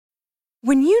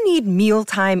When you need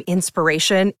mealtime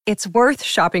inspiration, it's worth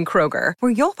shopping Kroger,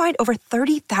 where you'll find over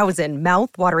 30,000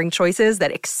 mouth-watering choices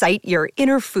that excite your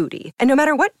inner foodie. And no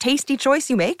matter what tasty choice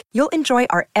you make, you'll enjoy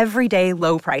our everyday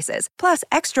low prices, plus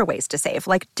extra ways to save,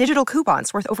 like digital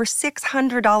coupons worth over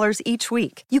 $600 each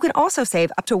week. You can also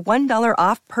save up to $1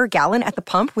 off per gallon at the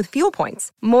pump with fuel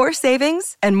points. More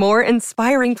savings and more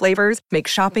inspiring flavors make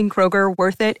shopping Kroger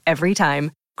worth it every time.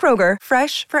 Kroger,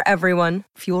 fresh for everyone.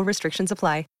 Fuel restrictions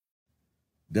apply.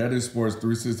 That is Sports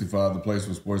 365, the place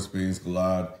where sports opinions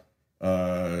collide.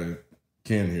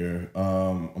 Ken here.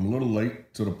 I'm a little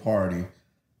late to the party,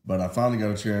 but I finally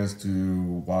got a chance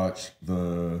to watch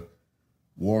the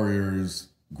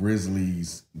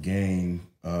Warriors-Grizzlies game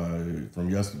from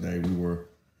yesterday. We were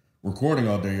recording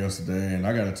all day yesterday, and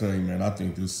I got to tell you, man, I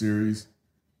think this series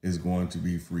is going to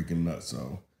be freaking nuts.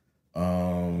 So,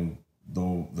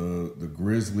 though the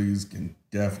Grizzlies can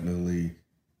definitely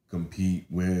compete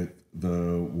with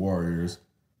the Warriors.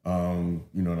 And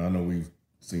I know we've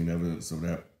seen evidence of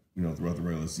that, throughout the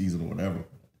regular season or whatever.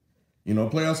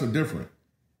 Playoffs are different.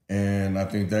 And I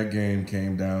think that game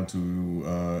came down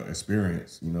to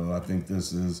experience. I think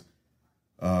this is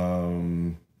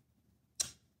the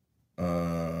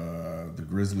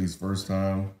Grizzlies' first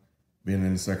time being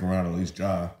in the second round, at least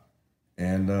Ja.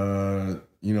 And,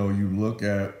 you look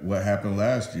at what happened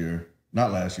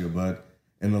not last year, but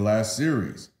in the last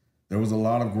series. There was a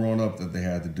lot of growing up that they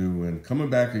had to do. And coming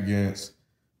back against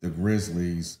the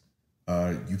Grizzlies,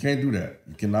 you can't do that.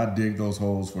 You cannot dig those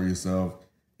holes for yourself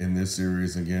in this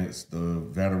series against the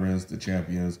veterans, the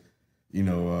champions,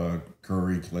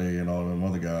 Curry, Clay, and all them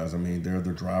other guys. I mean, they're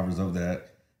the drivers of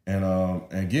that. And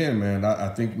again, man, I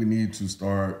think we need to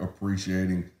start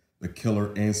appreciating the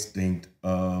killer instinct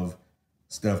of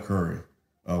Steph Curry.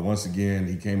 Once again,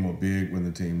 he came up big when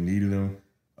the team needed him.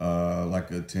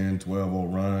 Like a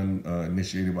 10-12-0 run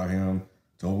initiated by him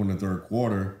to open the third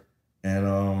quarter.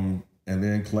 And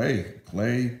then Clay,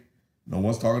 no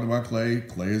one's talking about Clay.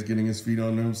 Clay is getting his feet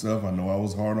under himself. I know I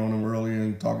was hard on him earlier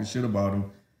and talking shit about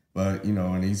him, but,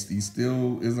 and he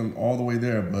still isn't all the way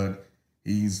there, but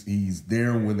he's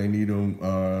there when they need him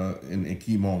in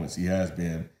key moments. He has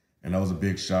been, and that was a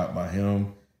big shot by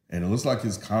him. And it looks like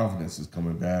his confidence is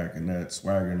coming back, and that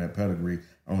swagger and that pedigree.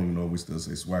 I don't even know if we still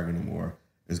say swagger anymore.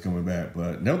 Is coming back.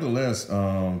 But nevertheless,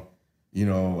 the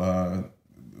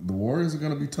Warriors are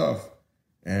going to be tough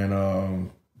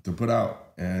and to put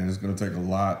out. And it's going to take a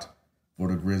lot for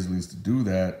the Grizzlies to do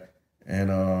that. And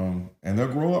they'll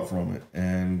grow up from it.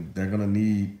 And they're going to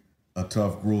need a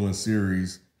tough, grueling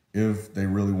series if they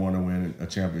really want to win a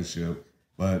championship.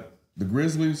 But the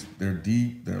Grizzlies, they're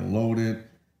deep, they're loaded.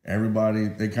 Everybody,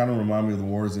 they kind of remind me of the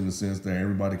Warriors in the sense that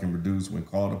everybody can produce when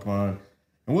called upon.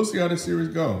 And we'll see how this series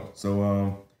go.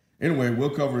 So anyway, we'll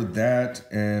cover that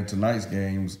and tonight's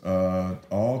games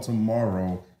all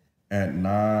tomorrow at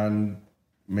 9,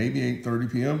 maybe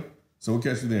 8:30 p.m. So we'll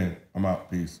catch you then. I'm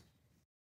out. Peace.